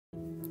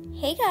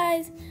Hey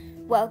guys,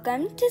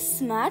 welcome to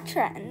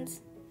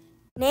SMA-Trendz.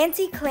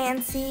 Nancy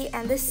Clancy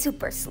and the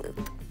Super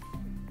Sleuth.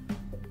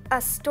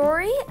 A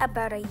story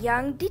about a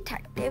young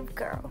detective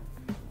girl.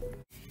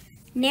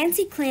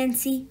 Nancy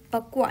Clancy,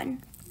 Book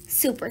 1,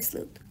 Super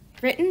Sleuth.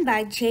 Written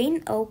by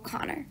Jane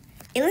O'Connor.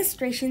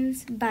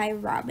 Illustrations by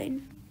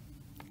Robin.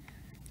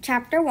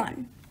 Chapter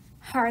 1,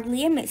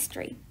 Hardly a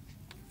Mystery.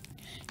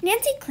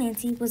 Nancy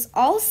Clancy was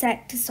all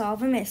set to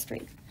solve a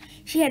mystery.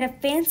 She had a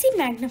fancy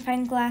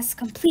magnifying glass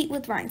complete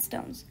with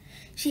rhinestones.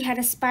 She had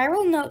a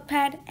spiral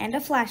notepad and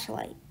a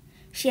flashlight.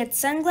 She had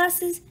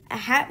sunglasses, a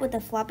hat with a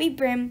floppy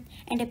brim,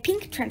 and a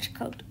pink trench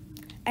coat.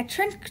 A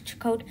trench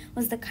coat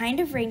was the kind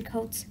of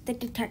raincoats that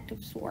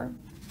detectives wore.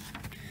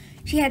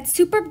 She had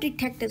superb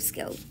detective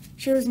skills.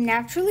 She was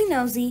naturally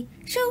nosy,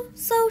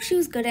 so she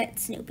was good at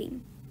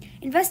snooping.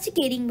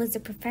 Investigating was the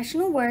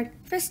professional word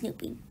for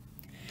snooping.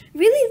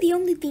 Really, the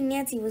only thing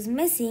Nancy was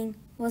missing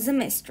was a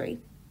mystery.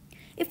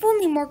 If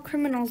only more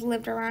criminals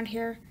lived around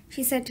here,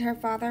 she said to her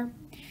father.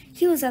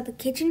 He was at the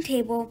kitchen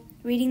table,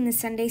 reading the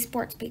Sunday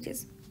sports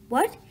pages.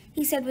 What?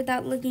 He said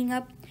without looking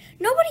up.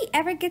 Nobody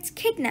ever gets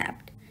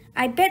kidnapped.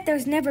 I bet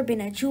there's never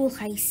been a jewel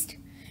heist.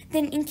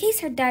 Then, in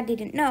case her dad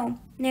didn't know,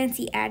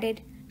 Nancy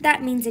added,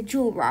 that means a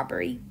jewel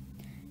robbery.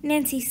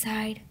 Nancy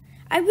sighed.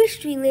 I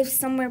wished we lived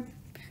somewhere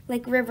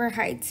like River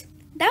Heights.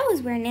 That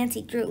was where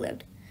Nancy Drew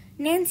lived.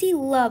 Nancy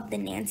loved the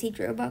Nancy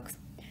Drew books.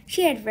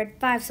 She had read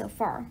 5 so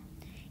far.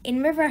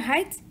 In River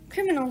Heights,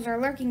 criminals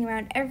are lurking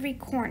around every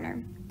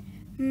corner.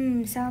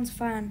 Sounds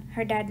fun,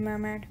 her dad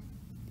murmured.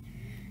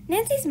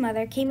 Nancy's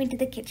mother came into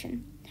the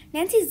kitchen.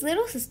 Nancy's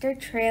little sister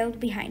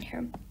trailed behind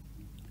her.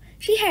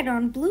 She had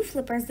on blue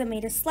flippers that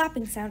made a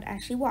slapping sound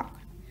as she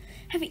walked.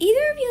 Have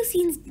either of you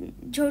seen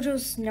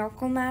JoJo's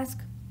snorkel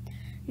mask?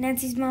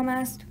 Nancy's mom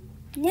asked.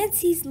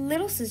 Nancy's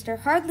little sister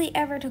hardly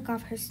ever took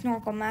off her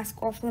snorkel mask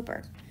or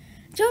flippers.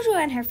 JoJo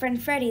and her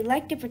friend Freddie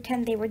liked to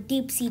pretend they were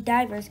deep-sea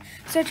divers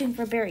searching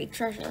for buried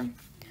treasure.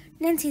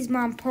 Nancy's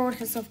mom poured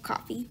herself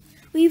coffee.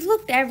 We've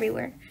looked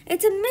everywhere.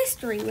 It's a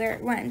mystery where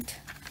it went.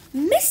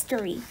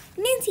 Mystery!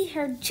 Nancy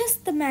heard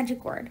just the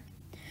magic word.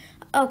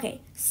 Okay,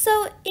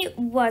 so it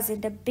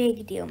wasn't a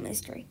big deal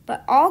mystery,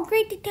 but all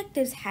great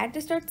detectives had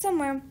to start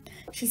somewhere.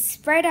 She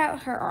spread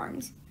out her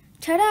arms.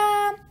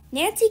 Ta-da!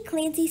 Nancy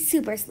Clancy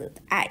Super Sleuth,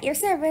 at your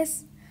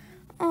service.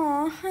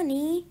 Aw,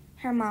 honey,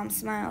 her mom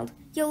smiled.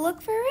 You'll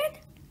look for it?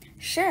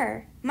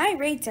 Sure, my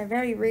rates are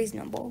very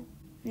reasonable.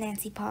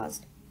 Nancy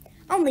paused.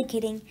 Only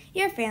kidding,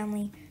 you're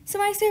family, so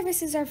my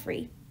services are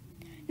free.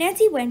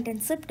 Nancy went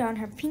and slipped on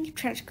her pink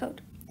trench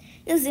coat.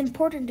 It was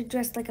important to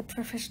dress like a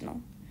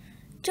professional.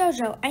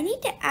 Jojo, I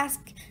need to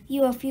ask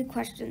you a few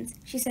questions,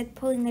 she said,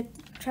 pulling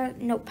the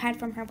notepad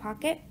from her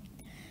pocket.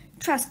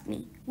 Trust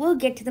me, we'll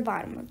get to the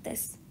bottom of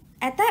this.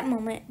 At that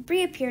moment,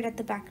 Bree appeared at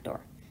the back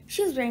door.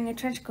 She was wearing a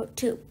trench coat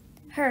too.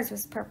 Hers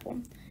was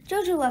purple.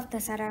 Jojo left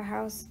us at our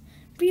house.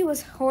 Bree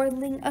was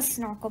holding a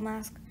snorkel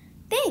mask.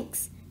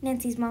 Thanks,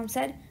 Nancy's mom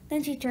said.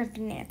 Then she turned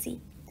to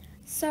Nancy.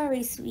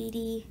 Sorry,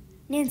 sweetie.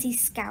 Nancy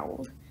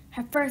scowled.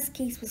 Her first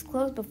case was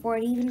closed before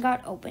it even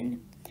got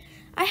opened.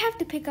 I have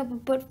to pick up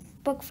a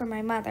book for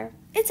my mother.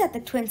 It's at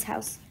the twins'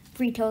 house,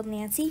 Bree told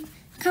Nancy.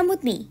 Come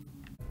with me.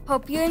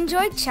 Hope you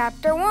enjoyed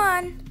Chapter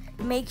 1.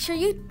 Make sure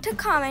to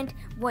comment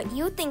what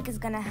you think is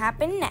going to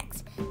happen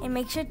next. And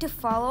make sure to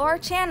follow our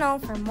channel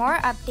for more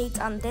updates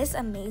on this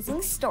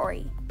amazing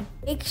story.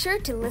 Make sure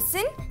to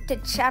listen to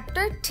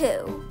Chapter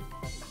 2.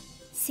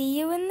 See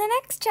you in the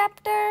next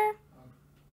chapter.